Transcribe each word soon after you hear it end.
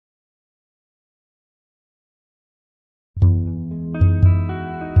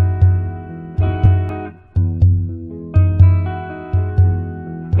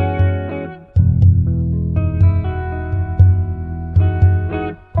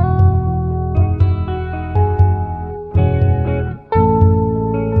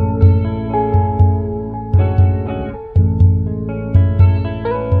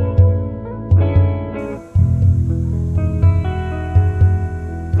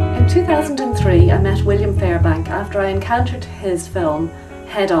2003, I met William Fairbank after I encountered his film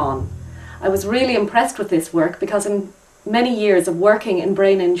head on. I was really impressed with this work because in many years of working in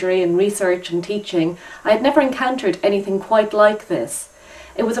brain injury and research and teaching, I had never encountered anything quite like this.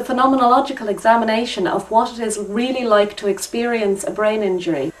 It was a phenomenological examination of what it is really like to experience a brain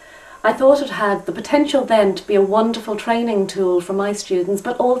injury. I thought it had the potential then to be a wonderful training tool for my students,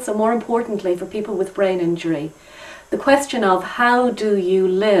 but also more importantly for people with brain injury. The question of how do you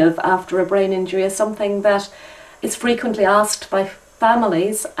live after a brain injury is something that is frequently asked by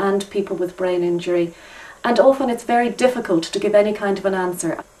families and people with brain injury, and often it's very difficult to give any kind of an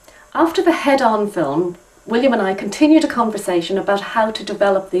answer. After the Head On film, William and I continued a conversation about how to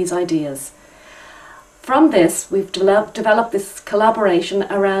develop these ideas. From this, we've developed this collaboration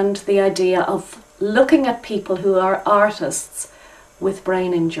around the idea of looking at people who are artists with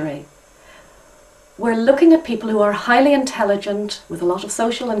brain injury. We're looking at people who are highly intelligent, with a lot of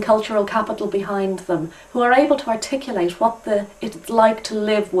social and cultural capital behind them, who are able to articulate what it's like to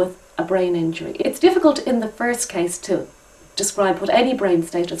live with a brain injury. It's difficult in the first case to describe what any brain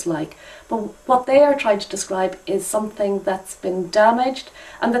state is like, but what they are trying to describe is something that's been damaged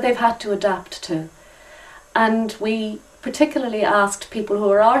and that they've had to adapt to. And we particularly asked people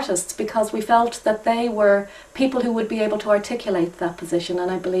who are artists because we felt that they were people who would be able to articulate that position, and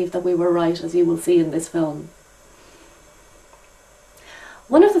I believe that we were right, as you will see in this film.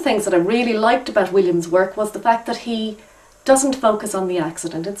 One of the things that I really liked about William's work was the fact that he doesn't focus on the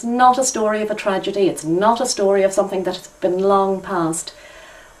accident. It's not a story of a tragedy, it's not a story of something that has been long past.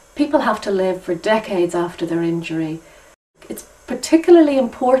 People have to live for decades after their injury. It's particularly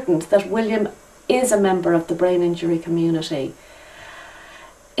important that William is a member of the brain injury community.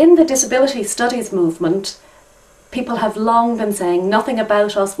 In the disability studies movement, people have long been saying nothing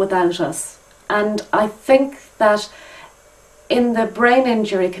about us without us. And I think that in the brain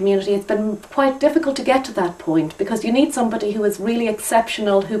injury community it's been quite difficult to get to that point because you need somebody who is really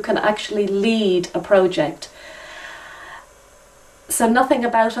exceptional, who can actually lead a project. So nothing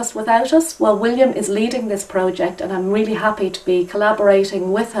about us without us. Well, William is leading this project and I'm really happy to be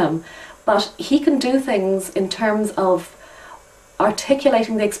collaborating with him. But he can do things in terms of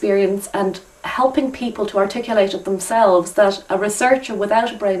articulating the experience and helping people to articulate it themselves that a researcher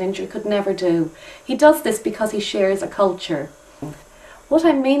without a brain injury could never do. He does this because he shares a culture. What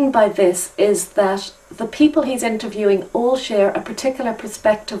I mean by this is that the people he's interviewing all share a particular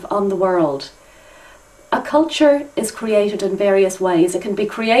perspective on the world. A culture is created in various ways. It can be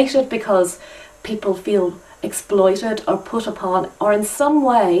created because people feel exploited or put upon, or in some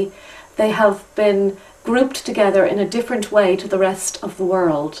way they have been grouped together in a different way to the rest of the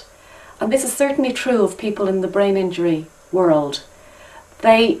world. And this is certainly true of people in the brain injury world.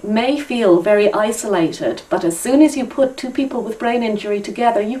 They may feel very isolated, but as soon as you put two people with brain injury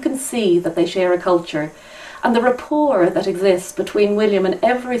together, you can see that they share a culture. And the rapport that exists between William and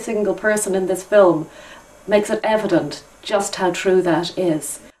every single person in this film makes it evident just how true that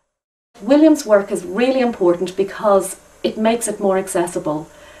is. William's work is really important because it makes it more accessible.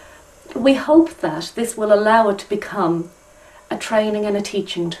 We hope that this will allow it to become a training and a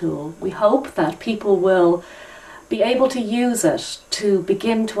teaching tool. We hope that people will be able to use it to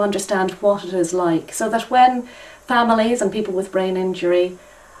begin to understand what it is like, so that when families and people with brain injury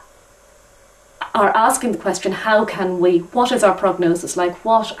are asking the question, what is our prognosis like,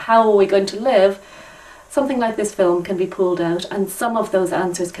 how are we going to live, something like this film can be pulled out and some of those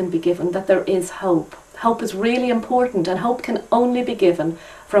answers can be given, that there is hope. Hope is really important, and hope can only be given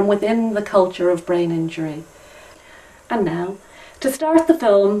from within the culture of brain injury. And now, to start the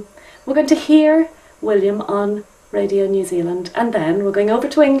film, we're going to hear William on Radio New Zealand, and then we're going over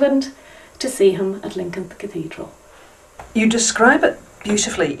to England to see him at Lincoln Cathedral. You describe it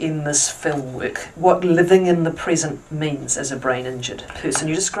beautifully in this film work, what living in the present means as a brain injured person.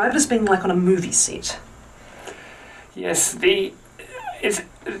 You describe it as being like on a movie set. Yes,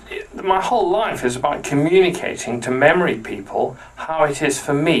 my whole life is about communicating to memory people how it is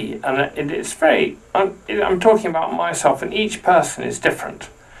for me, and it's very, I'm talking about myself, and each person is different.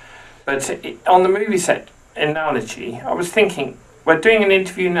 But on the movie set analogy, I was thinking, we're doing an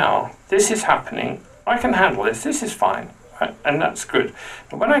interview now, this is happening, I can handle this is fine, right? And that's good.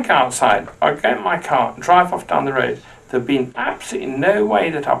 But when I go outside, I'll get in my car, drive off down the road, there'll be absolutely no way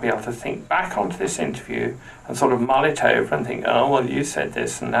that I'll be able to think back onto this interview and sort of mull it over and think, oh, well, you said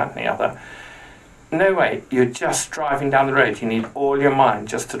this and that and the other. No way, you're just driving down the road. You need all your mind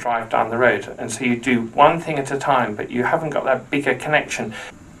just to drive down the road. And so you do one thing at a time, but you haven't got that bigger connection.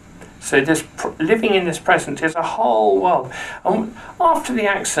 So this living in this present is a whole world. After the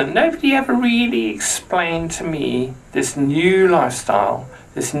accident, nobody ever really explained to me this new lifestyle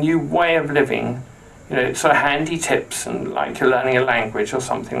this new way of living, you know, sort of handy tips and like you're learning a language or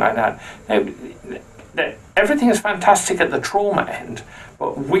something like that. Everything is fantastic at the trauma end,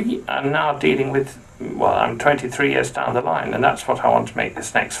 but we are now dealing with, well, I'm 23 years down the line, and that's what I want to make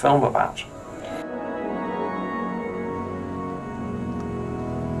this next film about.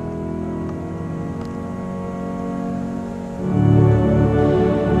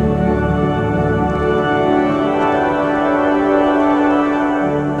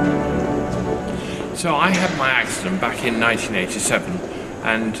 So I had my accident back in 1987,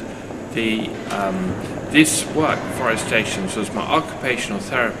 and this work, Forest Stations, was my occupational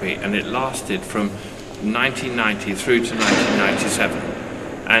therapy, and it lasted from 1990 through to 1997.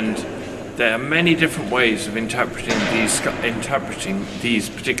 And there are many different ways of interpreting these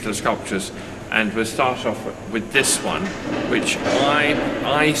particular sculptures, and we'll start off with this one, which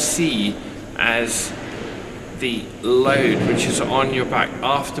I see as the load which is on your back.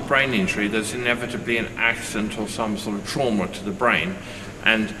 After brain injury, there's inevitably an accident or some sort of trauma to the brain,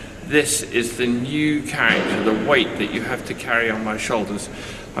 and this is the new character, the weight that you have to carry on my shoulders.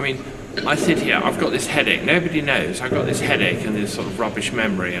 I mean, I sit here, I've got this headache. Nobody knows I've got this headache and this sort of rubbish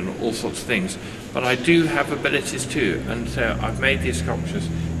memory and all sorts of things, but I do have abilities too, and so I've made these sculptures,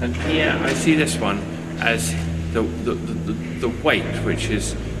 and here I see this one as the weight which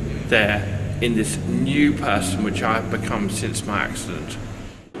is there in this new person which I have become since my accident.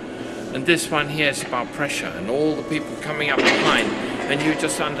 And this one here is about pressure and all the people coming up behind, and you're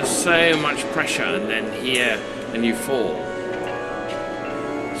just under so much pressure, and then here, and you fall.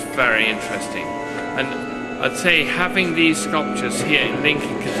 It's very interesting. And I'd say having these sculptures here in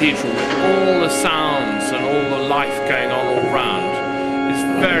Lincoln Cathedral with all the sounds and all the life going on all round is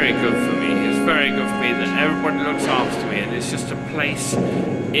very good for me. It's very good for me that everybody looks after me, and it's just a place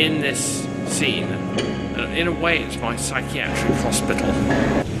in this scene. And in a way, it's my psychiatric hospital.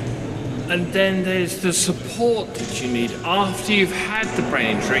 And then there's the support that you need. After you've had the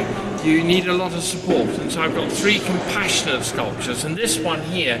brain injury, you need a lot of support. And so I've got 3 compassionate sculptures, and this one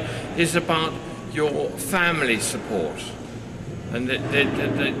here is about your family support. And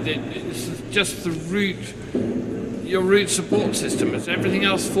it's just the root, your root support system. As everything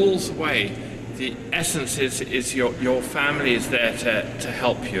else falls away, the essence is your family is there to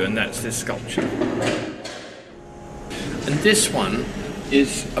help you, and that's this sculpture. And this one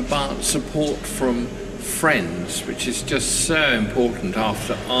is about support from friends, which is just so important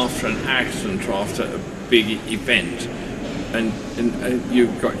after an accident or after a big event. And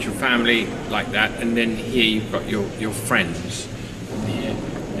you've got your family like that, and then here you've got your friends. Here,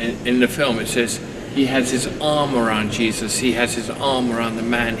 in the film it says he has his arm around Jesus, he has his arm around the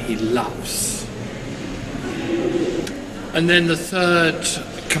man he loves. And then the third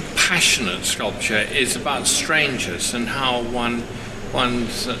compassionate sculpture is about strangers and how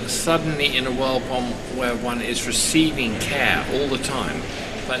one's suddenly in a world where one is receiving care all the time,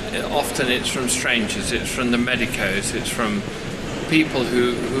 but often it's from strangers, it's from the medicos, it's from people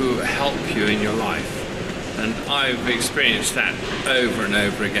who help you in your life. And I've experienced that over and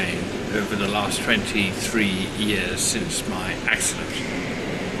over again over the last 23 years since my accident.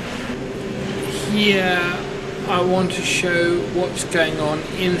 Here I want to show what's going on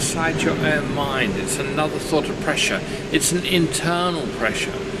inside your own mind. It's another sort of pressure. It's an internal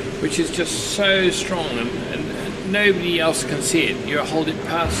pressure, which is just so strong, and nobody else can see it. You hold it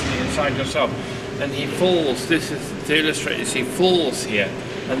personally inside yourself. And he falls. This is to illustrate this. He falls here,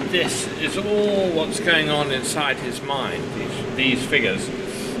 and this is all what's going on inside his mind. These figures,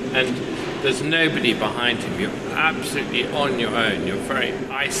 and there's nobody behind him. You're absolutely on your own. You're very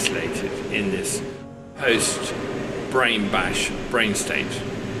isolated in this post-brain bash brain state.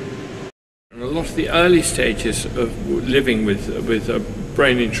 And a lot of the early stages of living with a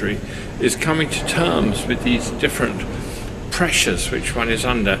brain injury is coming to terms with these different pressures which one is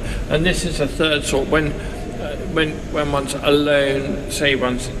under. And this is a third sort. When one's alone, say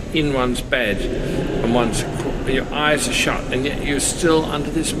one's in one's bed, and your eyes are shut, and yet you're still under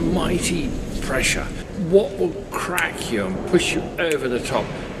this mighty pressure. What will crack you and push you over the top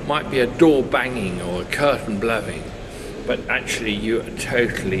might be a door banging or a curtain blowing, but actually you are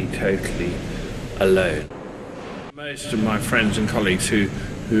totally alone. Most of my friends and colleagues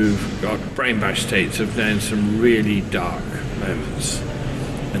who've got brain bash states have known some really dark moments,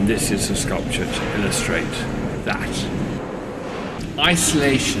 and this is a sculpture to illustrate that.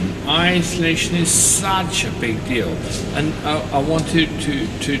 Isolation is such a big deal, and I wanted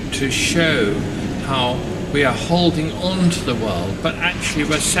to show how we are holding on to the world, but actually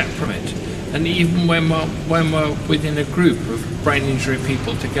we're separate. And even when we're within a group of brain injury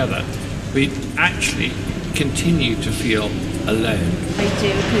people together, we actually continue to feel alone. I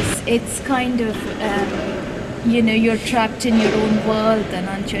do, because it's kind of, you know, you're trapped in your own world, and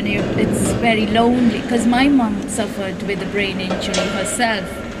aren't you? And it's very lonely, because my mum suffered with a brain injury herself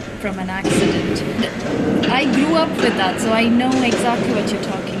from an accident. I grew up with that, so I know exactly what you're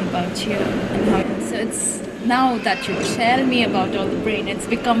talking about here. And how, so it's, now that you tell me about all the brain, it's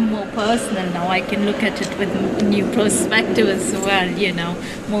become more personal now. I can look at it with a new perspective as well, you know,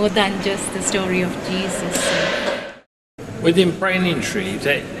 more than just the story of Jesus. Within brain injury,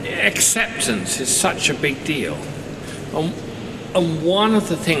 the acceptance is such a big deal. And one of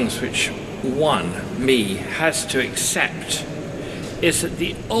the things which me has to accept is that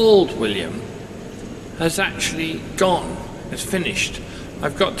the old William has actually gone, has finished.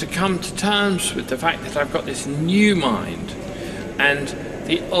 I've got to come to terms with the fact that I've got this new mind, and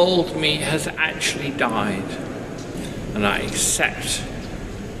the old me has actually died. And I accept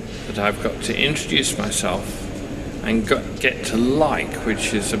that I've got to introduce myself and get to like,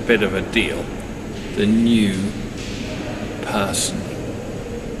 which is a bit of a deal, the new person.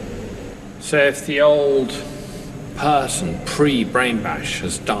 So if the old person pre-brain bash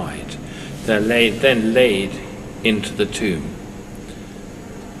has died, they're then laid into the tomb.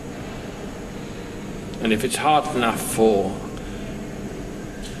 And if it's hard enough for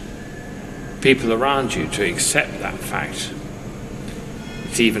people around you to accept that fact,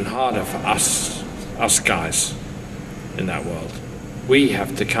 it's even harder for us guys in that world. We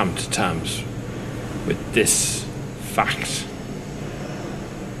have to come to terms with this fact.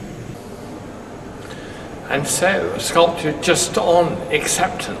 And so, a sculpture just on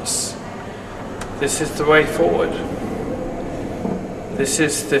acceptance. This is the way forward. This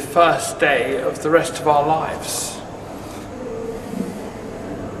is the first day of the rest of our lives.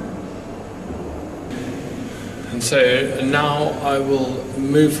 And so now I will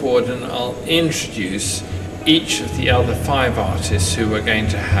move forward and I'll introduce each of the other 5 artists who we're going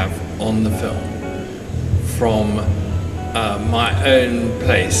to have on the film from my own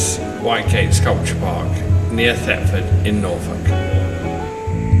place, Whitegate Sculpture Park, near Thetford in Norfolk.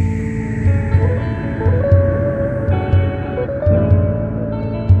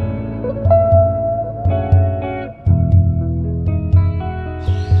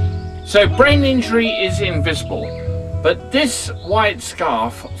 So brain injury is invisible, but this white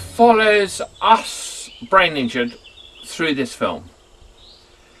scarf follows us brain injured through this film.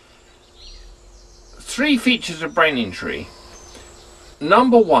 3 features of brain injury.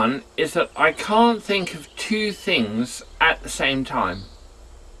 Number 1 is that I can't think of 2 things at the same time.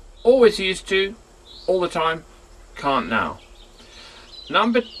 Always used to, all the time, can't now.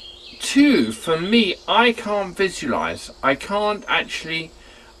 Number 2, for me, I can't visualize. I can't actually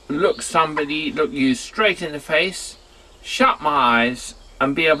look you straight in the face, shut my eyes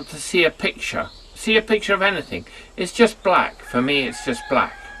and be able to see a picture of anything. It's just black. For me, it's just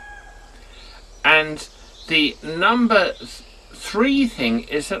black. And the number 3 thing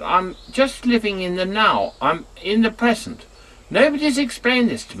is that I'm just living in the now. I'm in the present. Nobody's explained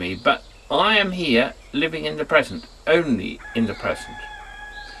this to me, but I am here living in the present, only in the present.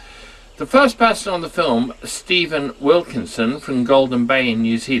 The first person on the film, Stephen Wilkinson from Golden Bay in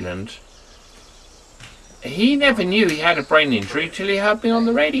New Zealand, he never knew he had a brain injury till he heard me on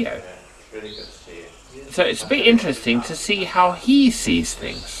the radio. So it's a bit interesting to see how he sees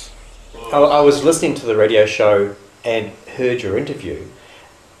things. I was listening to the radio show and heard your interview,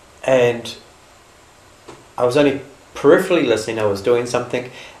 and I was only peripherally listening. I was doing something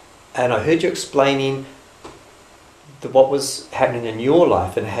and I heard you explaining what was happening in your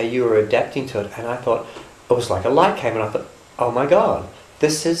life and how you were adapting to it, and I thought, it was like a light came and I thought, oh my God,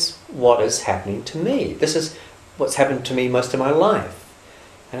 this is what is happening to me. This is what's happened to me most of my life.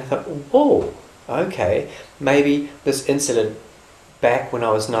 And I thought, whoa, okay, maybe this incident back when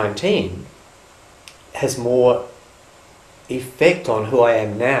I was 19 has more effect on who I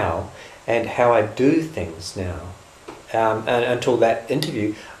am now and how I do things now. And until that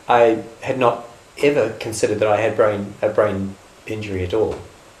interview, I had not ever considered that I had a brain injury at all.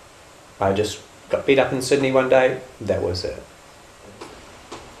 I just got beat up in Sydney one day, that was it.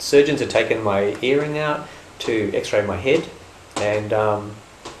 Surgeons had taken my earring out to x-ray my head, and I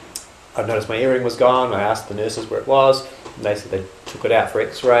noticed my earring was gone. I asked the nurses where it was, and they said they took it out for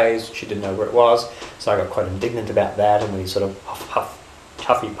x-rays. She didn't know where it was, so I got quite indignant about that, and we sort of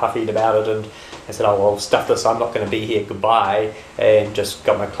huffy-puffied about it, and I said, oh well, stuff this, I'm not going to be here, goodbye, and just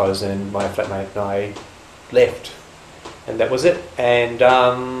got my clothes in, my flatmate and I left. And that was it. And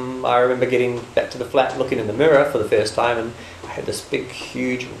I remember getting back to the flat, looking in the mirror for the first time, and I had this big,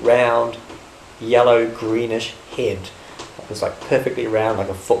 huge, round, yellow, greenish head. was like perfectly round like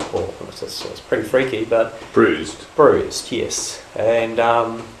a football. It was pretty freaky, but Bruised. bruised, yes. And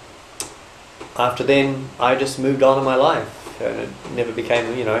after then, I just moved on in my life, and it never became,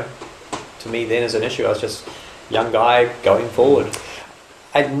 to me then as an issue. I was just a young guy going forward.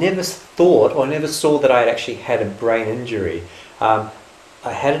 I never thought or never saw that I had actually had a brain injury. I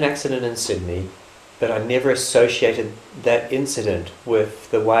had an accident in Sydney, but I never associated that incident with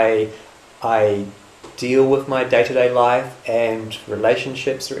the way I deal with my day-to-day life and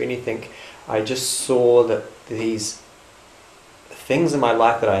relationships or anything. I just saw that these things in my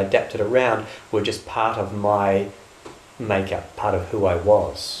life that I adapted around were just part of my makeup, part of who I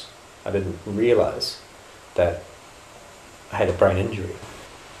was. I didn't realise that I had a brain injury.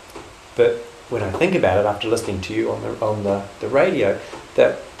 But when I think about it, after listening to you on the radio,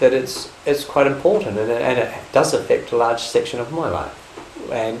 that it's quite important, and it does affect a large section of my life.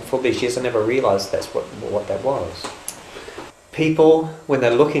 And for these years, I never realised that's what that was. People, when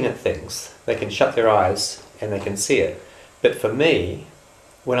they're looking at things, they can shut their eyes and they can see it. But for me,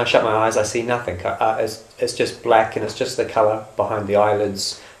 when I shut my eyes, I see nothing. It's just black, and it's just the colour behind the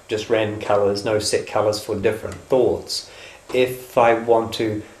eyelids, just random colours, no set colours for different thoughts. If I want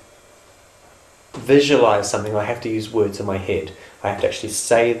to visualise something, I have to use words in my head. I have to actually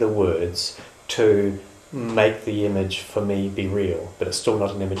say the words to make the image for me be real. But it's still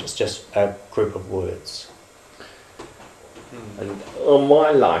not an image, it's just a group of words. And all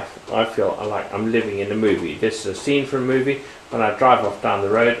my life, I feel like I'm living in a movie. This is a scene from a movie. When I drive off down the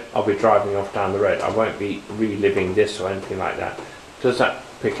road, I'll be driving off down the road. I won't be reliving this or anything like that. Does that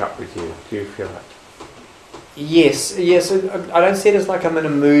pick up with you? Do you feel that? Yes. I don't see it as like I'm in a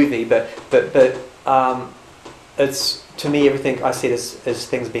movie, but it's, to me, everything I see it as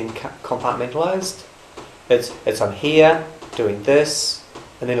things being compartmentalised. It's I'm here doing this,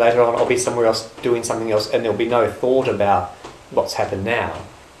 and then later on I'll be somewhere else doing something else, and there'll be no thought about what's happened now.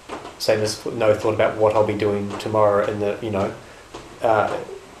 Same as no thought about what I'll be doing tomorrow in the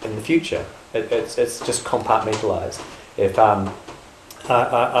in the future. It's just compartmentalised. If I'm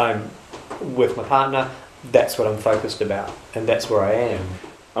with my partner, that's what I'm focused about, and that's where I am.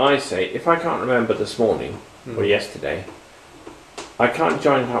 I say, if I can't remember this morning or yesterday, I can't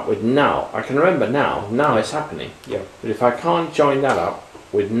join it up with now. I can remember now. Now it's happening. Yeah. But if I can't join that up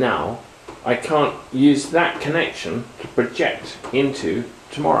with now, I can't use that connection to project into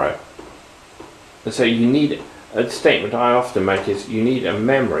tomorrow. And so you need, a statement I often make is, you need a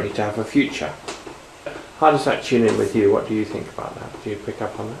memory to have a future. How does that tune in with you? What do you think about that? Do you pick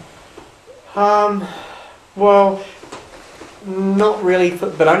up on that? Well, not really,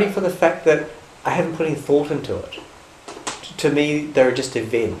 but only for the fact that I haven't put any thought into it. To me, they're just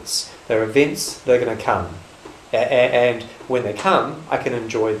events. They're events that are going to come. And when they come, I can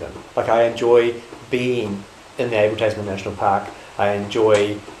enjoy them. Like, I enjoy being in the Abel Tasman National Park. I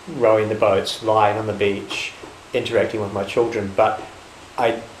enjoy rowing the boats, lying on the beach, interacting with my children. But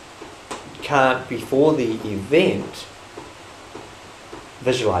I can't, before the event,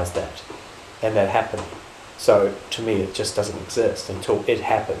 visualise that and that happening. So to me, it just doesn't exist until it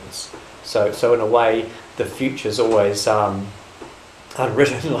happens. So in a way, the future's always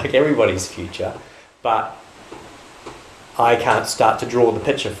unwritten, like everybody's future, but I can't start to draw the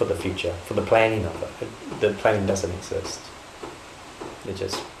picture for the future, for the planning of it. The planning doesn't exist. It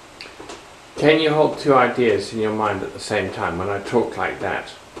just... Can you hold two ideas in your mind at the same time? When I talk like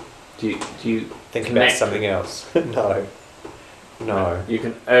that, do you think about something else? No. You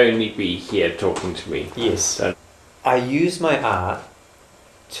can only be here talking to me. Yes. So I use my art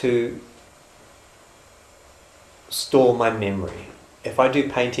to store my memory. If I do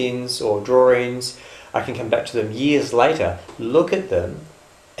paintings or drawings, I can come back to them years later, look at them,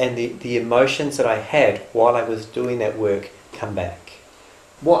 and the emotions that I had while I was doing that work come back.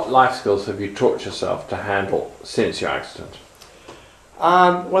 what life skills have you taught yourself to handle since your accident?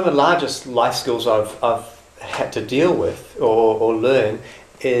 One of the largest life skills I've had to deal with or learn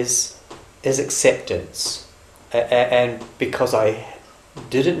is acceptance. And because I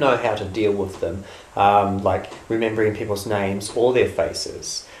didn't know how to deal with them, like remembering people's names or their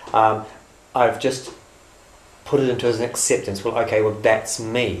faces, I've just put it into as an acceptance. Well, okay, well, that's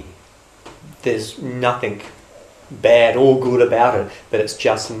me. There's nothing bad or good about it, but it's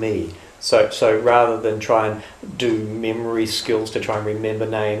just me. So rather than try and do memory skills to try and remember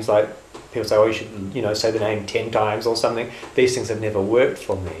names, like people say, oh, you should, say the name 10 times or something, these things have never worked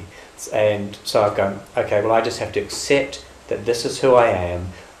for me. And so I've gone, okay, well, I just have to accept that this is who I am,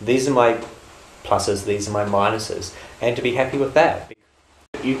 these are my pluses, these are my minuses, and to be happy with that.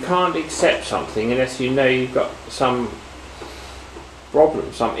 You can't accept something unless you know you've got some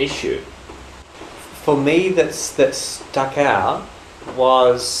problem, some issue. for me, that stuck out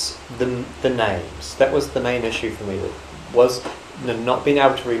was the names. That was the main issue for me. That was not being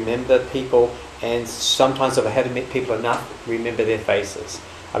able to remember people, and sometimes if I hadn't met people enough, remember their faces.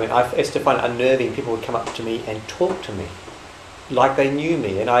 I mean, I used to find it unnerving. People would come up to me and talk to me like they knew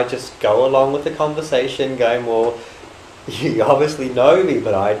me, and I just go along with the conversation, going, "Well, you obviously know me,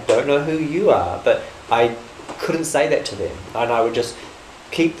 but I don't know who you are." But I couldn't say that to them, and I would just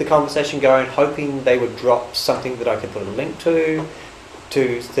keep the conversation going, hoping they would drop something that I could put a link to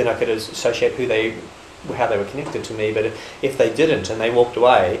then I could associate how they were connected to me. But if they didn't and they walked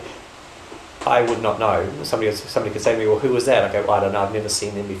away, I would not know. Somebody could say to me, "Well, who was that?" I go, "I don't know, I've never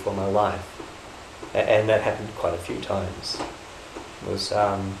seen them before in my life." And that happened quite a few times. It was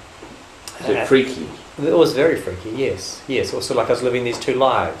Is it freaky? It was very freaky, yes. Also, like I was living these two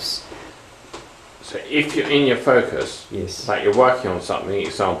lives. So if you're in your focus, yes, like you're working on something,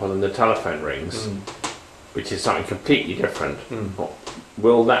 example, and the telephone rings, which is something completely different,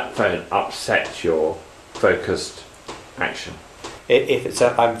 will that phone upset your focused action? If it's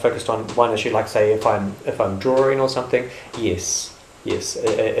I'm focused on one issue, like say if I'm drawing or something, yes,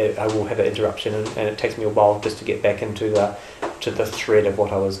 I will have an interruption, and it takes me a while just to get back into the thread of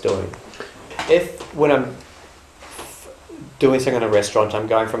what I was doing. When I'm doing something in a restaurant, I'm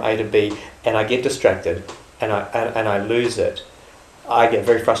going from A to B, and I get distracted, and I lose it, I get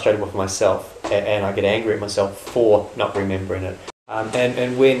very frustrated with myself, and I get angry at myself for not remembering it.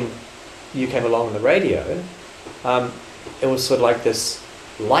 And when you came along on the radio, it was sort of like this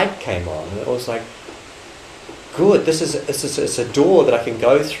light came on, and it was like, good, it's a door that I can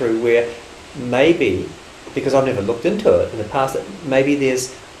go through where maybe, because I've never looked into it in the past, that maybe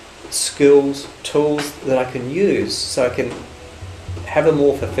there's skills, tools that I can use so I can have a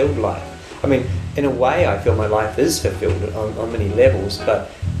more fulfilled life. I mean, in a way I feel my life is fulfilled on many levels, but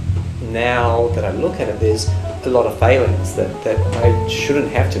now that I look at it, there's a lot of failings that I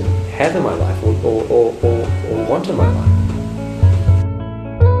shouldn't have to have in my life or want in my life.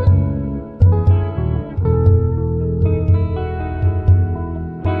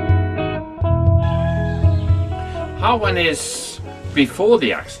 How one is before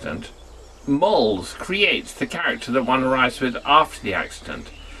the accident creates the character that one arrives with after the accident.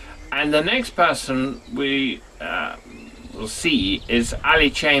 And the next person we will see is Ali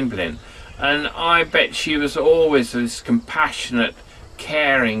Chamberlain, and I bet she was always this compassionate,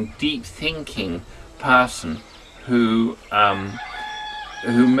 caring, deep-thinking person who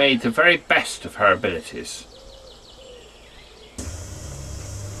made the very best of her abilities.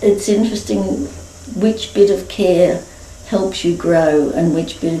 It's interesting which bit of care helps you grow and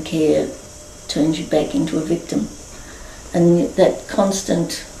which bit of care turns you back into a victim. And that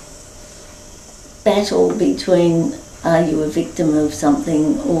constant battle between, are you a victim of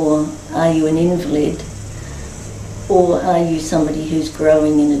something, or are you an invalid, or are you somebody who's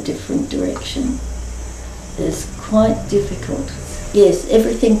growing in a different direction, is quite difficult. Yes,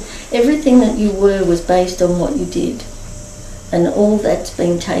 everything that you were was based on what you did, and all that's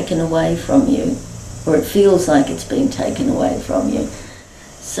been taken away from you, or it feels like it's been taken away from you.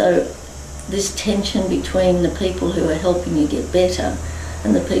 So this tension between the people who are helping you get better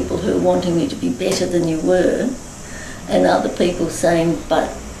and the people who are wanting you to be better than you were, and other people saying,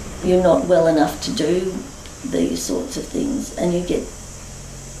 but you're not well enough to do these sorts of things, and you get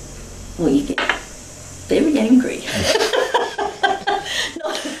very angry.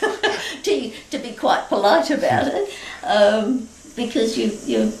 Not to be quite polite about it, because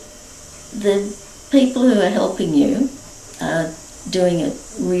the people who are helping you are doing it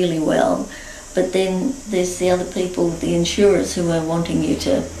really well, but then there's the other people, the insurers, who are wanting you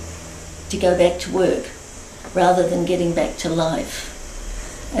to go back to work rather than getting back to life.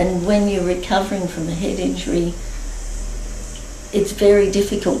 And when you're recovering from a head injury, it's very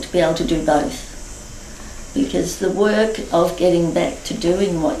difficult to be able to do both, because the work of getting back to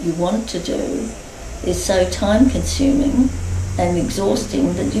doing what you want to do is so time consuming and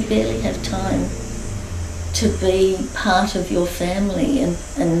exhausting that you barely have time to be part of your family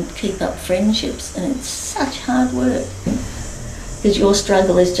and keep up friendships, and it's such hard work, because your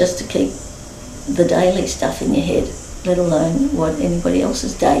struggle is just to keep the daily stuff in your head, let alone what anybody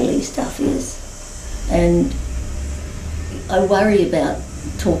else's daily stuff is. And I worry about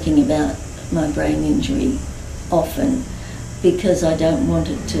talking about my brain injury often, because I don't want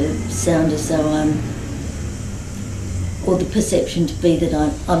it to sound as though or the perception to be that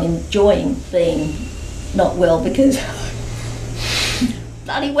I'm enjoying being not well, because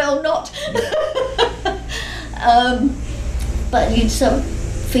bloody well not. But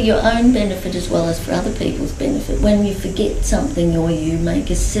for your own benefit as well as for other people's benefit, when you forget something or you make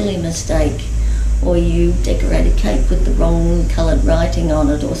a silly mistake or you decorate a cake with the wrong coloured writing on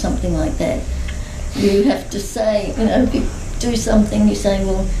it or something like that. You have to say, you know, if you do something, you say,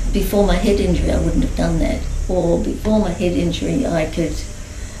 well, before my head injury I wouldn't have done that, or before my head injury I could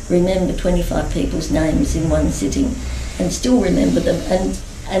remember 25 people's names in one sitting and still remember them.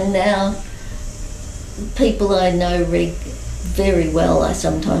 And now people I know very well, I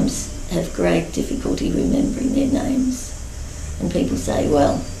sometimes have great difficulty remembering their names. And people say,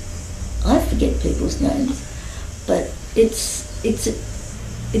 well, I forget people's names. But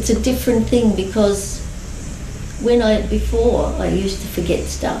it's a different thing, because before I used to forget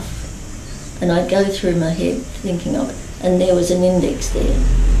stuff and I'd go through my head thinking of it and there was an index there.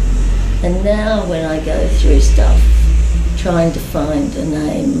 And now when I go through stuff trying to find a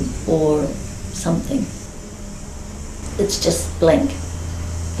name or something, it's just blank.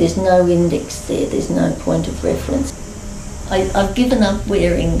 There's no index there, there's no point of reference. I've given up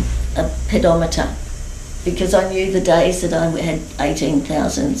wearing a pedometer because I knew the days that I had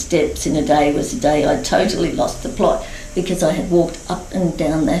 18,000 steps in a day was a day I totally lost the plot, because I had walked up and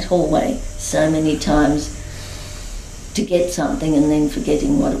down that hallway so many times to get something and then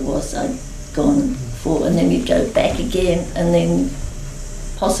forgetting what it was I'd gone for, and then you'd go back again and then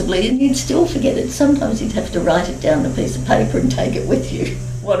possibly, and you'd still forget it. Sometimes you'd have to write it down on a piece of paper and take it with you.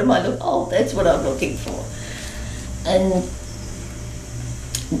 What am I looking for? Oh, that's what I'm looking for. And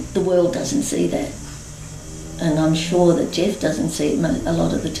the world doesn't see that. And I'm sure that Jeff doesn't see it a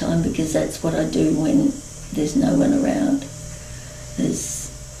lot of the time, because that's what I do when there's no one around.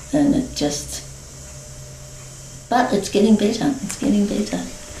 And it just... But it's getting better, it's getting better.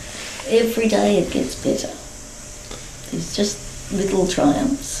 Every day it gets better. There's just little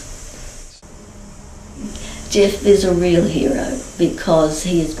triumphs. Jeff is a real hero, because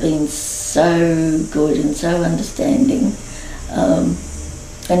he has been so good and so understanding,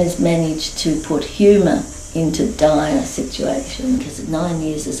 and has managed to put humour into dire situations, because 9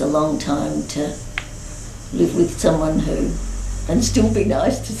 years is a long time to live with someone and still be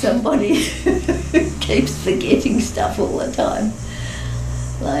nice to somebody who keeps forgetting stuff all the time,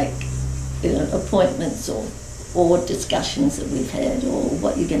 like, you know, appointments or discussions that we've had, or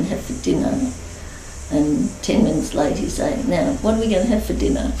what you're going to have for dinner. And 10 minutes later you say, now, what are we going to have for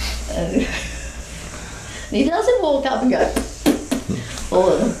dinner? And he doesn't walk up and go,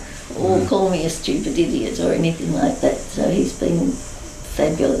 or call me a stupid idiot or anything like that. So he's been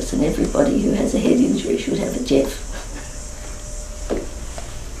fabulous, and everybody who has a head injury should have a Jeff.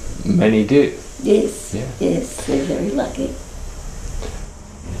 Many do. Yes, yeah. Yes, they're very lucky.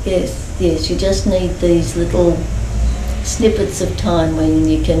 Yes, you just need these little snippets of time when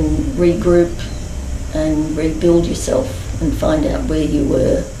you can regroup and rebuild yourself and find out where you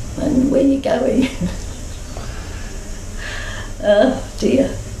were and where you're going. Oh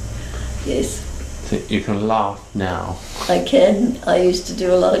dear, yes. So you can laugh now. I can. I used to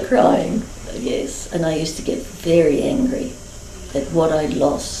do a lot of crying, yes, and I used to get very angry at what I'd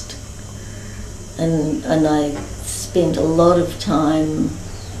lost. And I spent a lot of time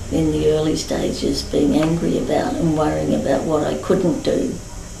in the early stages being angry about and worrying about what I couldn't do,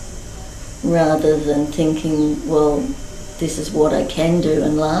 rather than thinking, well, this is what I can do,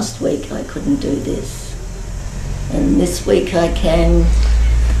 and last week I couldn't do this, and this week I can,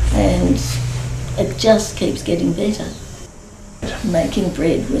 and it just keeps getting better. Making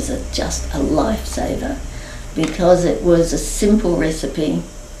bread was just a lifesaver, because it was a simple recipe.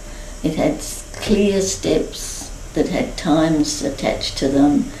 It had clear steps that had times attached to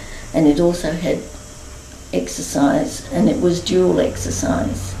them, and it also had exercise, and it was dual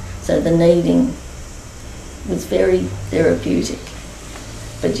exercise. So the kneading was very therapeutic,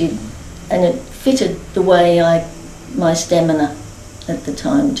 and it fitted the way my stamina at the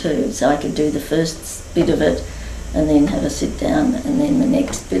time too. So I could do the first bit of it and then have a sit down, and then the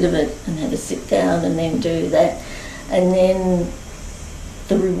next bit of it and have a sit down, and then do that. And then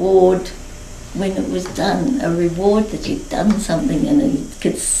the reward when it was done, a reward that you'd done something and you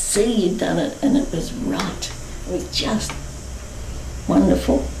could see you'd done it and it was right. It was just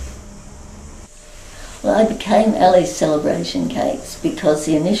wonderful. Well, I became Ali's Celebration Cakes because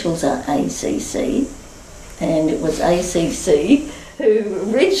the initials are ACC, and it was ACC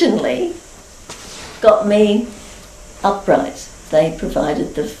who originally got me upright. They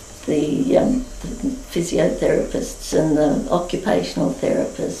provided the physiotherapists and the occupational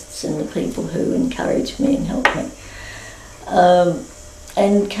therapists and the people who encouraged me and helped me.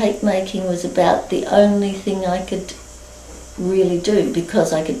 And cake making was about the only thing I could really do,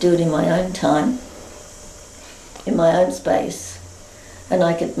 because I could do it in my own time, in my own space, and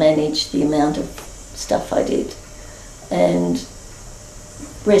I could manage the amount of stuff I did. And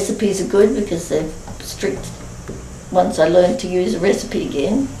recipes are good because they're strict. Once I learned to use a recipe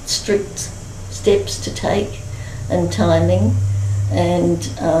again, strict steps to take and timing, and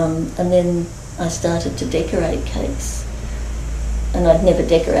then I started to decorate cakes, and I'd never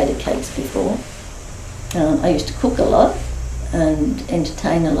decorated cakes before. I used to cook a lot and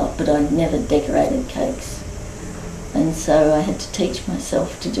entertain a lot, but I'd never decorated cakes, and so I had to teach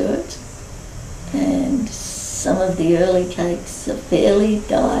myself to do it. And some of the early cakes are fairly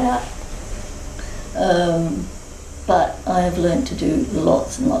dire, but I have learned to do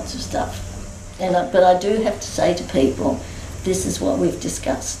lots and lots of stuff. But I do have to say to people, this is what we've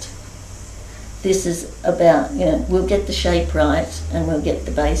discussed. This is about, we'll get the shape right and we'll get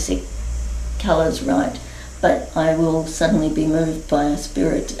the basic colours right, but I will suddenly be moved by a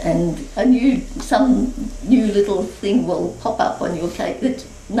spirit and some new little thing will pop up on your cake that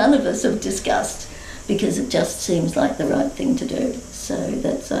none of us have discussed, because it just seems like the right thing to do. So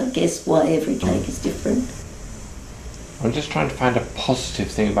that's, I guess, why every cake is different. I'm just trying to find a positive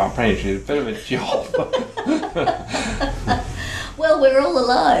thing about brain injury. It's a bit of a job. Well, we're all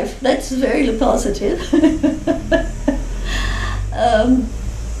alive. That's very positive.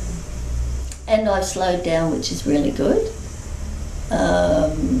 And I've slowed down, which is really good.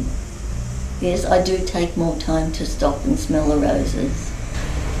 Yes, I do take more time to stop and smell the roses.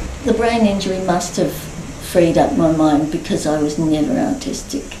 The brain injury must have freed up my mind, because I was never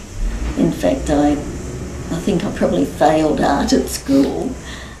artistic. In fact, I think I probably failed art at school.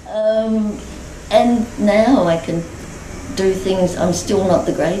 And now I can do things. I'm still not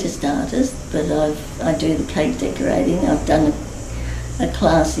the greatest artist, but I do the cake decorating. I've done a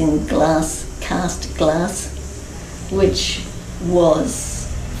class in cast glass, which was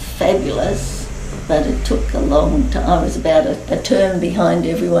fabulous, but it took a long time. I was about a term behind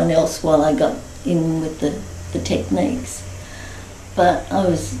everyone else while I got in with the techniques. But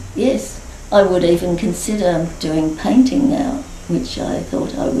I would even consider doing painting now, which I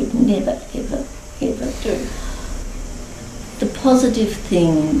thought I would never, ever, ever do. The positive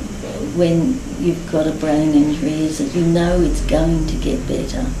thing when you've got a brain injury is that you know it's going to get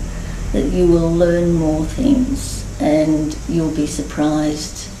better, that you will learn more things, and you'll be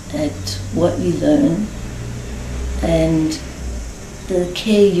surprised at what you learn and the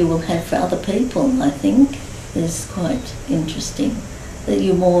care you will have for other people, I think, is quite interesting. That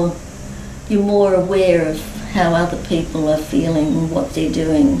you're more aware of how other people are feeling and what they're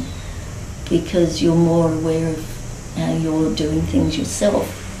doing, because you're more aware of how you're doing things yourself.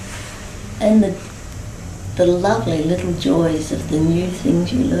 And the lovely little joys of the new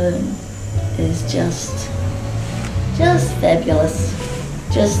things you learn is just fabulous.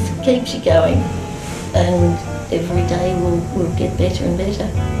 Just keeps you going, and every day will get better and better.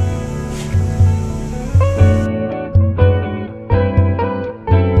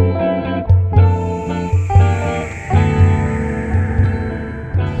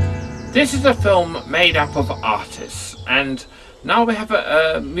 This is a film made up of artists, and now we have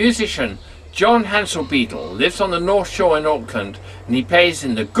a musician. John Hansel Beadle lives on the North Shore in Auckland, and he plays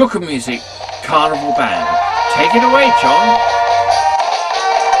in the Gooka Music Carnival Band. Take it away, John.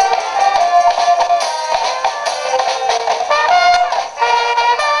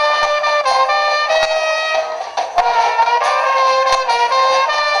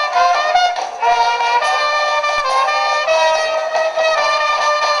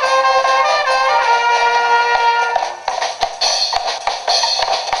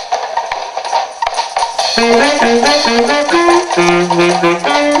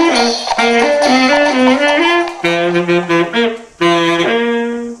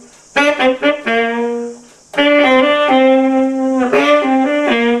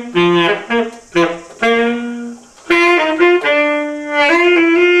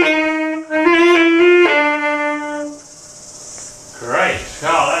 Great.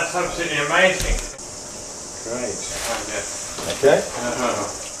 Oh, that's absolutely amazing. Great. Okay.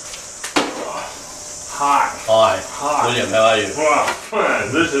 Hi. Hi. Hi. William, how are you? Wow,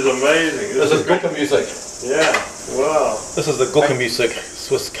 man, this is amazing. This is Gooka Music. Yeah, wow. This is the Gooka Music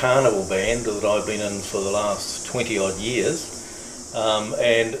Swiss Carnival Band that I've been in for the last 20 odd years.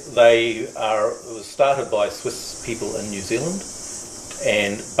 And it was started by Swiss people in New Zealand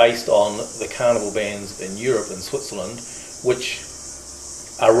and based on the carnival bands in Europe and Switzerland, which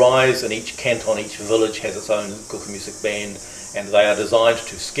arise in each canton, each village has its own Gooka Music band, and they are designed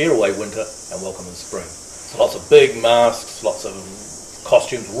to scare away winter and welcome in spring. So lots of big masks, lots of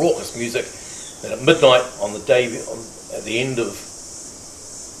costumes, raucous music. Then at midnight on the day, at the end of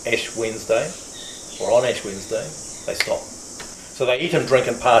Ash Wednesday, or on Ash Wednesday, they stop. So So they eat and drink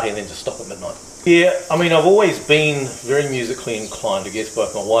and party and then just stop at midnight. Yeah, I mean, I've always been very musically inclined. I guess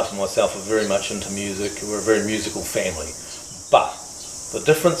both my wife and myself are very much into music. We're a very musical family. But the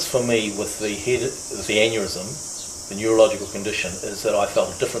difference for me with the aneurysm, the neurological condition, is that I felt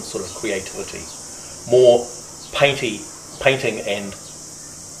a different sort of creativity. More painting and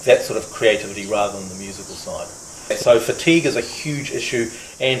that sort of creativity rather than the musical side. So fatigue is a huge issue,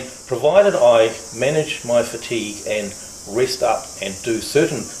 and provided I manage my fatigue and rest up and do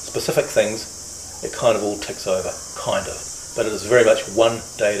certain specific things, it kind of all ticks over, kind of. But it is very much one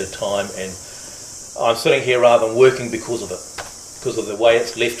day at a time, and I'm sitting here rather than working because of it, because of the way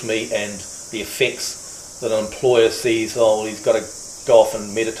it's left me and the effects that an employer sees. Oh, he's got to go off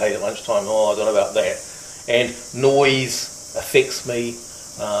and meditate at lunchtime. Oh, I don't know about that. And noise affects me.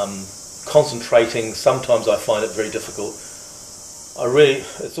 Concentrating, sometimes I find it very difficult.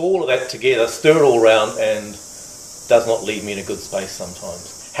 It's all of that together, stir it all around, and does not leave me in a good space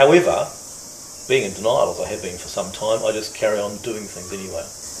sometimes. However, being in denial as I have been for some time, I just carry on doing things anyway.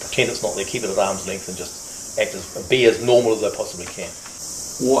 Pretend it's not there, keep it at arm's length, and just be as normal as I possibly can.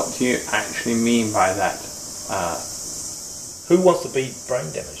 What do you actually mean by that? Who wants to be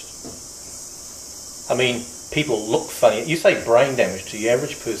brain damaged? I mean, people look funny. You say brain damage to the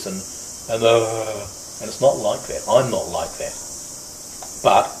average person, and it's not like that. I'm not like that.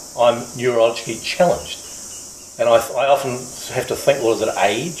 But I'm neurologically challenged. And I often have to think, well, is it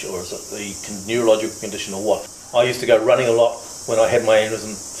age, or is it the neurological condition, or what? I used to go running a lot when I had my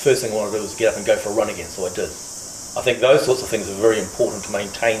aneurysm. First thing I wanted to do was get up and go for a run again, so I did. I think those sorts of things are very important to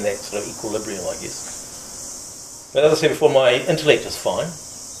maintain that sort of equilibrium, I guess. But as I said before, my intellect is fine.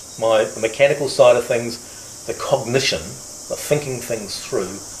 The mechanical side of things, the cognition, the thinking things through,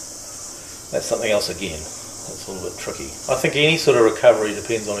 that's something else again. That's a little bit tricky. I think any sort of recovery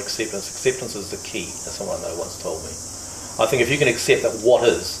depends on acceptance. Acceptance is the key, as someone I know once told me. I think if you can accept that what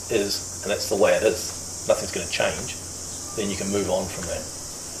is, and that's the way it is, nothing's going to change, then you can move on from that.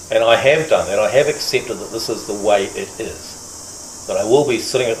 And I have done that. I have accepted that this is the way it is. That I will be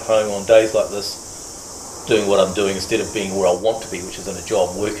sitting at home on days like this, doing what I'm doing instead of being where I want to be, which is in a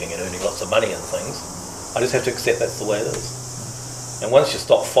job working and earning lots of money and things. I just have to accept that's the way it is. And once you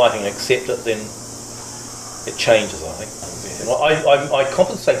stop fighting and accept it, then it changes, I think. And I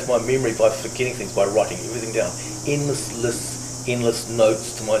compensate for my memory by forgetting things, by writing everything down. Endless lists, endless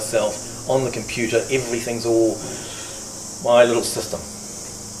notes to myself on the computer. Everything's all my little system,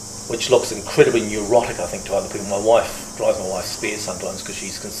 which looks incredibly neurotic, I think, to other people. My wife drives my wife spare sometimes because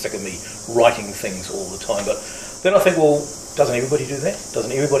she's sick of me writing things all the time. But then I think, well, doesn't everybody do that?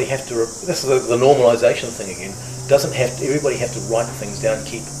 Doesn't everybody have to? This is the normalisation thing again. Doesn't everybody have to write things down,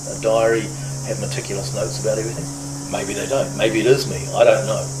 keep a diary, have meticulous notes about everything? Maybe they don't. Maybe it is me. I don't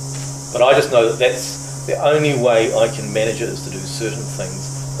know. But I just know that that's the only way I can manage it, is to do certain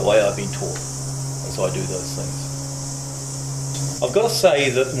things the way I've been taught. And so I do those things. I've got to say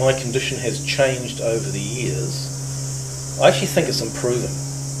that my condition has changed over the years. I actually think it's improving.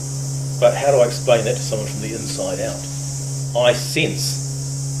 But how do I explain that to someone from the inside out? I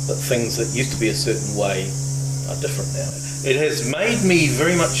sense that things that used to be a certain way are different now. It has made me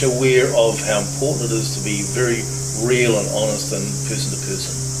very much aware of how important it is to be very real and honest and person to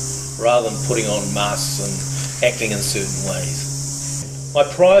person, rather than putting on masks and acting in certain ways. I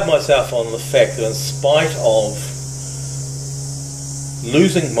pride myself on the fact that in spite of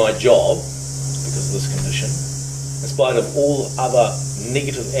losing my job because of this condition, in spite of all other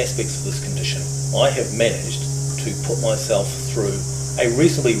negative aspects of this condition, I have managed to put myself through a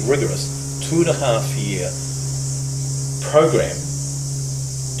reasonably rigorous 2.5-year program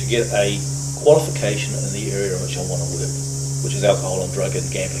to get a qualification in the area in which I want to work, which is alcohol and drug and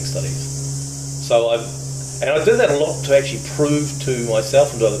gambling studies. So I did that a lot to actually prove to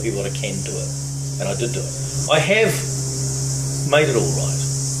myself and to other people that I can do it, and I did do it. I have made it all right.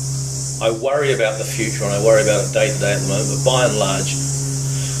 I worry about the future and I worry about it day to day at the moment, but by and large,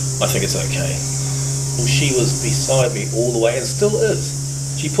 I think it's okay. Well, she was beside me all the way and still is.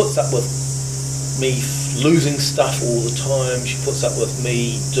 She puts up with me losing stuff all the time. She puts up with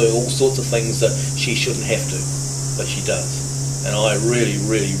me doing all sorts of things that she shouldn't have to, but she does. And I really,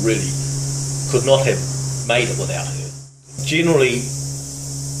 really, really could not have made it without her. Generally,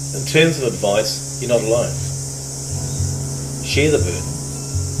 in terms of advice, you're not alone. Share the burden.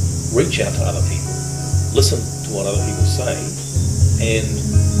 Reach out to other people. Listen to what other people say. And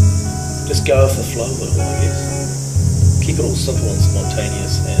just go with the flow of it all, I guess. Keep it all simple and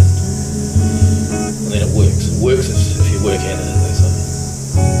spontaneous, and then it works. It works if you work at it, as they say.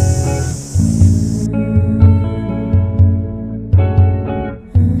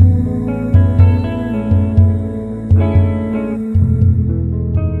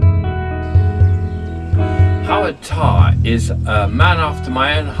 Robert Tarr is a man after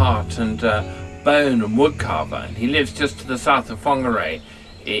my own heart and bone and wood carver, and he lives just to the south of Whangarei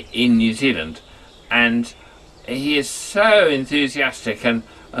in New Zealand, and he is so enthusiastic, and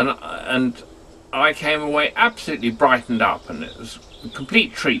I came away absolutely brightened up, and it was a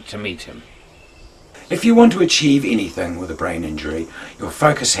complete treat to meet him. If you want to achieve anything with a brain injury, your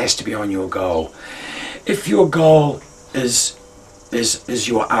focus has to be on your goal. If your goal is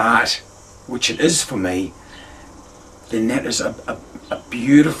your art, which it is for me, then that is a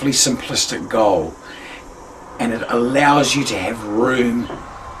beautifully simplistic goal, and it allows you to have room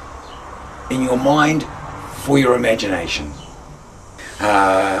in your mind for your imagination.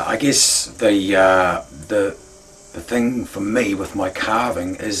 I guess the thing for me with my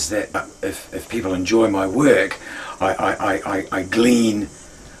carving is that if people enjoy my work, I glean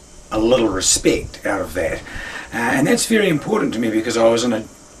a little respect out of that, and that's very important to me, because I was in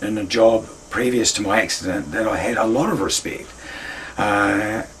a job previous to my accident that I had a lot of respect,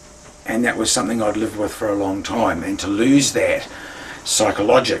 and that was something I'd lived with for a long time, and to lose that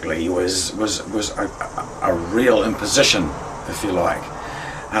psychologically was a real imposition, if you like.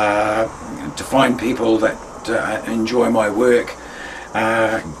 To find people that enjoy my work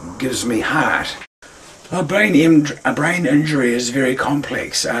gives me heart. A brain injury is very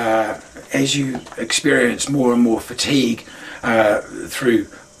complex. As you experience more and more fatigue through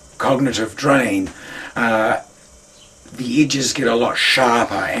cognitive drain, the edges get a lot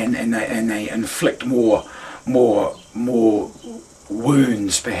sharper, and they inflict more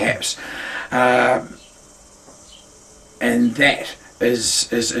wounds, perhaps, and that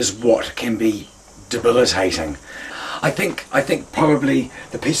is what can be debilitating. I think probably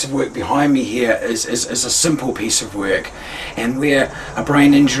the piece of work behind me here is a simple piece of work, and where a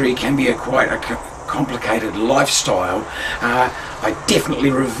brain injury can be quite a complicated lifestyle, I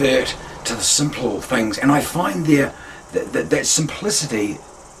definitely revert to the simple things, and I find that simplicity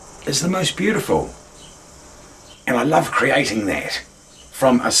is the most beautiful, and I love creating that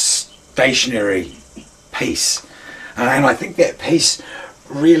from a stationary piece, and I think that piece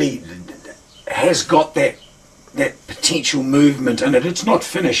really has got that potential movement in it. It's not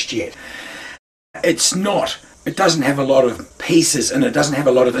finished yet. It doesn't have a lot of pieces in it, doesn't have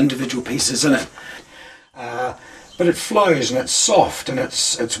a lot of individual pieces in it, but it flows, and it's soft, and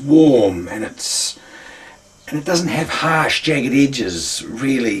it's warm, and it doesn't have harsh, jagged edges,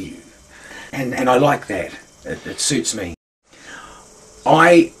 really, and I like that. It suits me.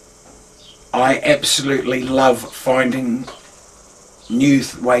 I absolutely love finding new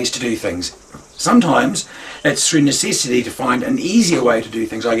ways to do things. Sometimes it's through necessity to find an easier way to do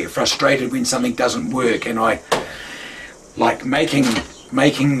things. I get frustrated when something doesn't work, and I like making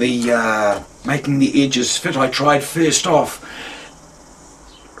the edges fit. I tried first off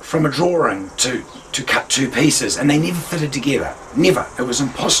from a drawing to cut two pieces, and they never fitted together. Never. It was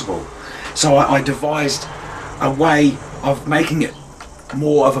impossible. So I devised a way of making it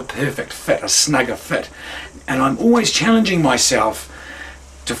more of a perfect fit, a snugger fit. And I'm always challenging myself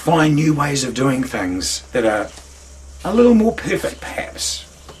to find new ways of doing things that are a little more perfect, perhaps.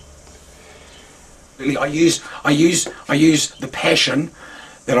 Really, I use the passion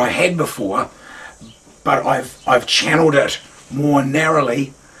that I had before, but I've channeled it more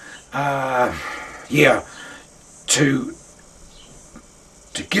narrowly, to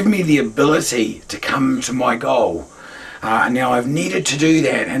give me the ability to come to my goal. Now I've needed to do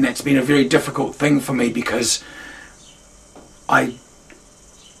that, and that's been a very difficult thing for me, because I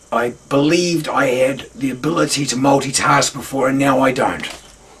believed I had the ability to multitask before, and now I don't.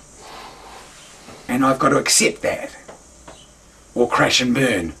 And I've got to accept that, or crash and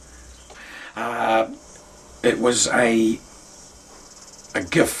burn. It was a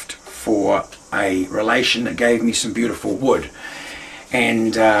gift for a relation that gave me some beautiful wood,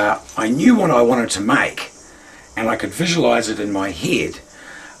 and I knew what I wanted to make, and I could visualize it in my head,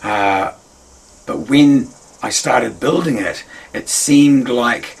 but when I started building it, it seemed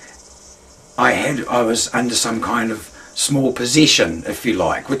like I was under some kind of small possession, if you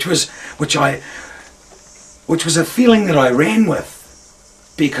like, which was a feeling that I ran with,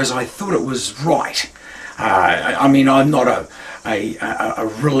 because I thought it was right. I mean, I'm not a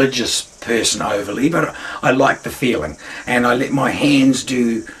religious person overly, but I like the feeling, and I let my hands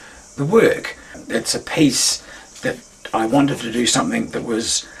do the work. It's a piece that I wanted to do something that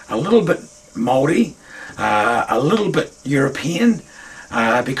was a little bit Māori, a little bit European,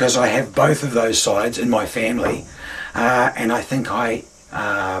 because I have both of those sides in my family, and I think I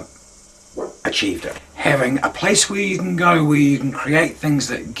achieved it. Having a place where you can go, where you can create things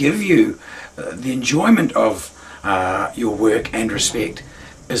that give you the enjoyment of your work and respect,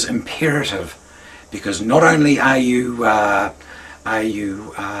 is imperative, because not only are you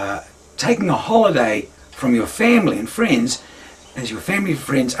taking a holiday from your family and friends, as your family and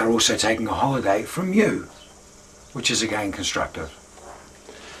friends are also taking a holiday from you, which is again constructive.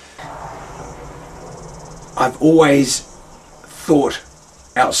 I've always thought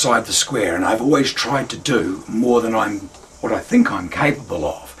outside the square, and I've always tried to do more than what I think I'm capable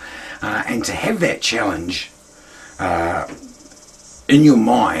of, and to have that challenge in your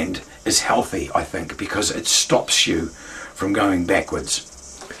mind is healthy, I think, because it stops you from going backwards.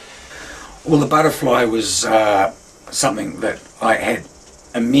 Well, the butterfly was something that I had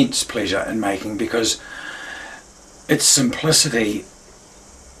immense pleasure in making, because its simplicity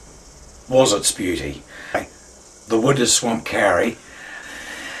was its beauty. The wood is swamp kauri.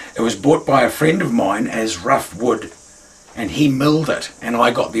 It was bought by a friend of mine as rough wood, and he milled it, and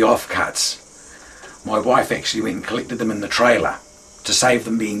I got the offcuts. My wife actually went and collected them in the trailer to save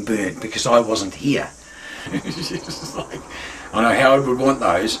them being burnt, because I wasn't here. She was like, I know Howard would want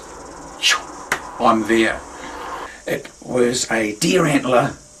those. I'm there. It was a deer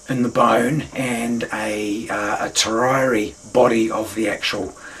antler in the bone and a terrari body of the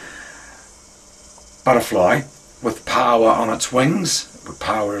actual butterfly with power on its wings.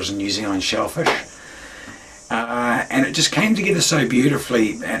 Power is a New Zealand shellfish. And it just came together so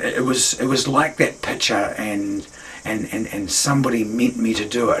beautifully. And it was like that picture, and somebody meant me to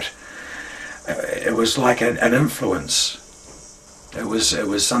do it. It was like an influence. It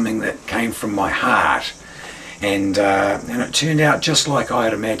was something that came from my heart, and it turned out just like I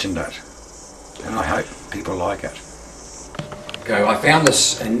had imagined it. And I hope people like it. I found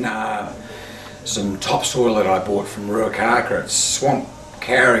this in some topsoil that I bought from Ruakaka. It's swamp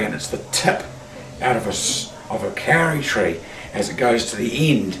kauri, and it's the tip out of a kauri tree as it goes to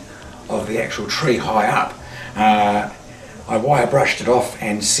the end of the actual tree high up. I wire brushed it off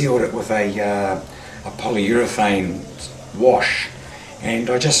and sealed it with a polyurethane wash, and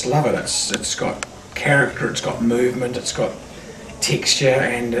I just love it. It's got character, it's got movement, it's got texture,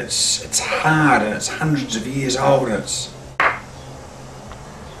 and it's hard, and it's hundreds of years old, and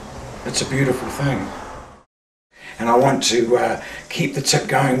it's a beautiful thing. And I want to keep the tip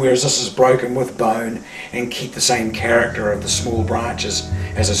going, whereas this is broken with bone, and keep the same character of the small branches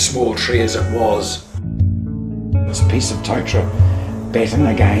as a small tree as it was. This piece of totara batten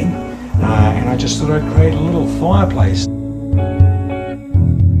again, and I just thought I'd create a little fireplace.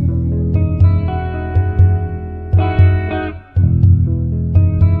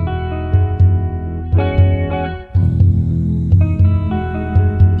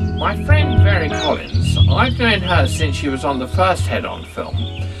 My friend Vera Collins, I've known her since she was on the first Head-On film,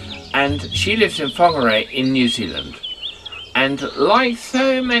 and she lives in Whangarei in New Zealand. And like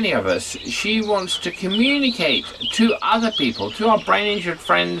so many of us, she wants to communicate to other people, to our brain-injured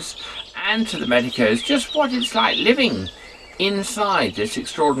friends and to the medicos, just what it's like living inside this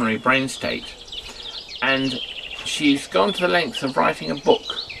extraordinary brain state. And she's gone to the length of writing a book.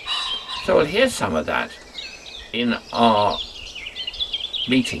 So we'll hear some of that in our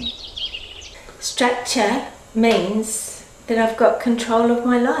meeting. Structure means that I've got control of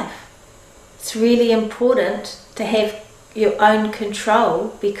my life. It's really important to have your own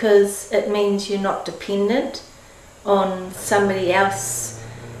control, because it means you're not dependent on somebody else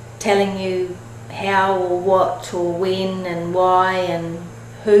telling you how or what or when and why and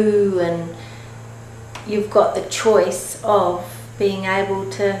who, and you've got the choice of being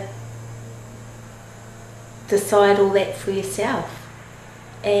able to decide all that for yourself.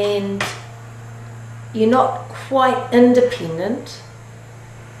 And you're not quite independent,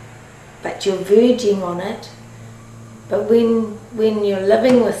 but you're verging on it. But when you're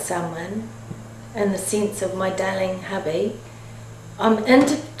living with someone, in the sense of my darling hubby, I'm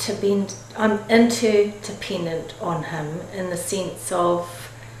interdependent on him, in the sense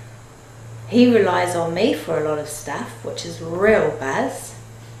of he relies on me for a lot of stuff, which is real buzz,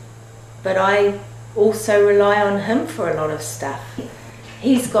 but I also rely on him for a lot of stuff.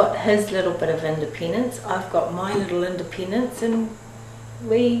 He's got his little bit of independence, I've got my little independence, and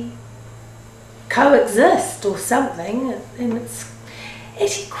we coexist or something, and it's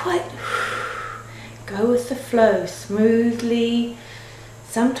actually quite go with the flow smoothly.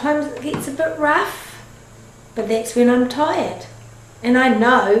 Sometimes it gets a bit rough, but that's when I'm tired, and I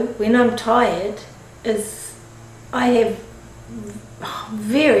know when I'm tired is I have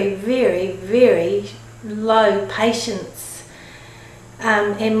very, very, very low patience,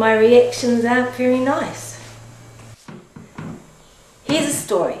 and my reactions aren't very nice. Here's a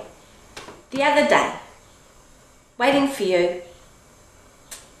story. The other day, waiting for you,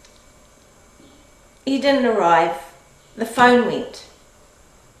 you didn't arrive, the phone went.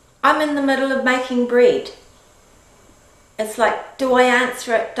 I'm in the middle of making bread. It's like, do I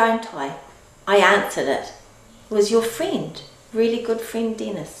answer it, don't I? I answered it. It was your friend, really good friend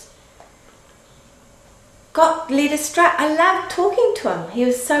Dennis. Got led astray. I loved talking to him. He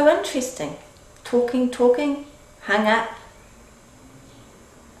was so interesting. Talking, hung up,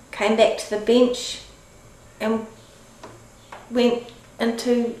 came back to the bench and went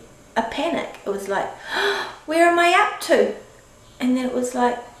into a panic. It was like, oh, where am I up to? And then it was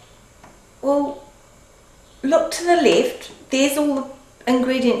like, well, look to the left, there's all the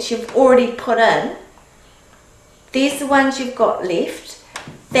ingredients you've already put in, there's the ones you've got left,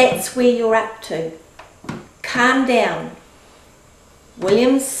 that's where you're up to. Calm down.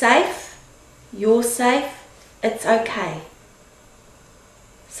 William's safe, you're safe, it's okay.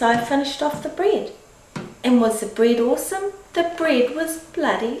 So I finished off the bread. And was the bread awesome? The bread was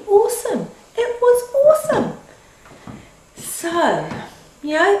bloody awesome. It was awesome. So,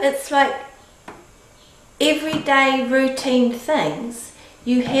 you know, it's like everyday routine things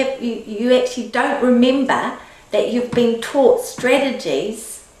you actually don't remember that you've been taught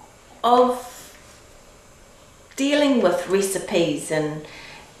strategies of dealing with recipes and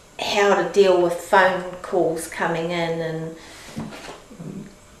how to deal with phone calls coming in and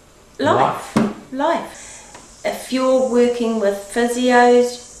life. If you're working with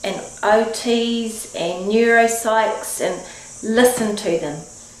physios and OTs and neuropsychs, and listen to them.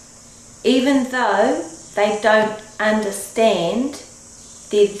 Even though they don't understand,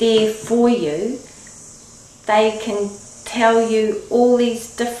 they're there for you. They can tell you all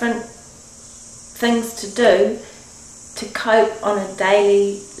these different things to do to cope on a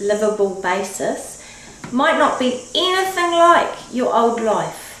daily livable basis. Might not be anything like your old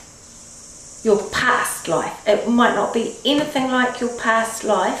life, your past life. It might not be anything like your past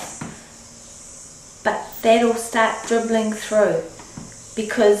life, but that'll start dribbling through,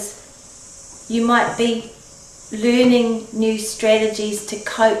 because you might be learning new strategies to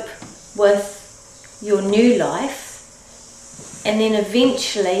cope with your new life, and then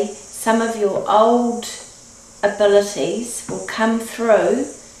eventually some of your old abilities will come through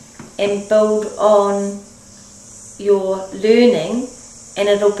and build on your learning, and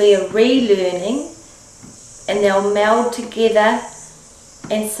it'll be a relearning, and they'll meld together,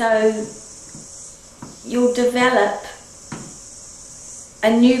 and so you'll develop a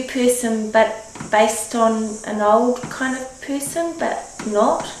new person but based on an old kind of person, but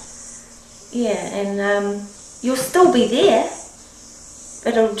not. Yeah, and you'll still be there,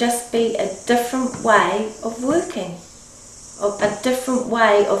 but it'll just be a different way of working, a different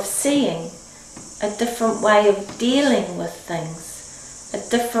way of seeing, a different way of dealing with things, a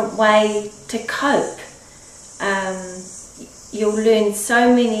different way to cope. You'll learn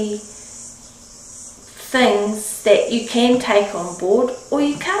so many things that you can take on board, or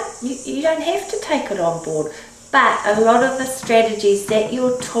you can't. You don't have to take it on board, but a lot of the strategies that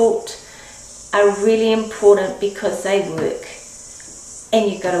you're taught are really important because they work,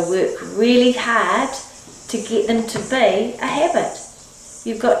 and you've got to work really hard to get them to be a habit.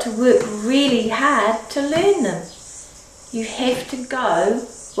 You've got to work really hard to learn them. You have to go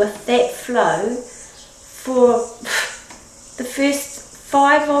with that flow for the first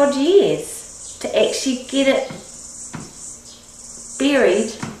 5 odd years to actually get it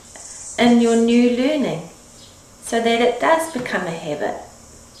buried in your new learning, so that it does become a habit,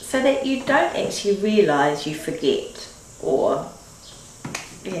 so that you don't actually realise you forget, or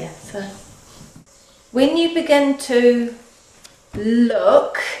yeah. So when you begin to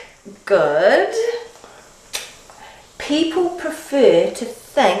look good, people prefer to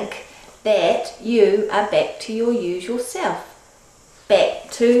think that you are back to your usual self, back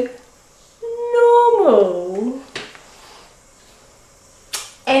to normal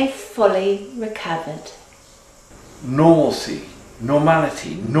and fully recovered. Normalcy,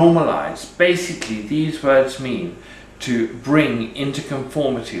 normality, normalise. Basically, these words mean to bring into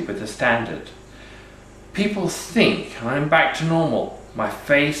conformity with the standard. People think I'm back to normal. My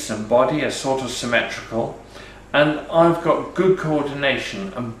face and body are sort of symmetrical, and I've got good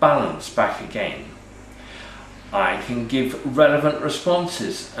coordination and balance back again. I can give relevant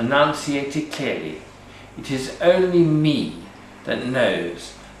responses, enunciated clearly. It is only me that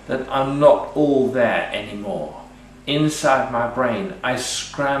knows that I'm not all there anymore. Inside my brain, I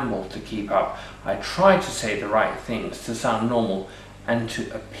scramble to keep up. I try to say the right things to sound normal and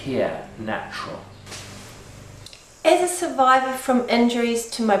to appear natural. As a survivor from injuries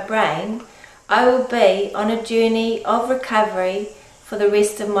to my brain, I will be on a journey of recovery for the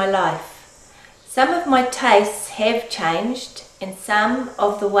rest of my life. Some of my tastes have changed, and some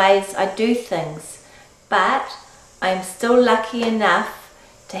of the ways I do things, but I am still lucky enough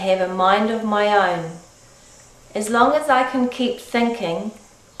to have a mind of my own. As long as I can keep thinking,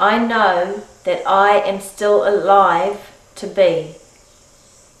 I know that I am still alive to be.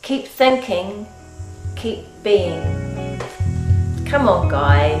 Keep thinking, keep being. Come on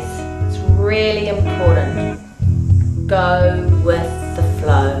guys, it's really important. Go with the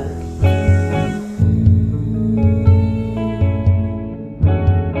flow.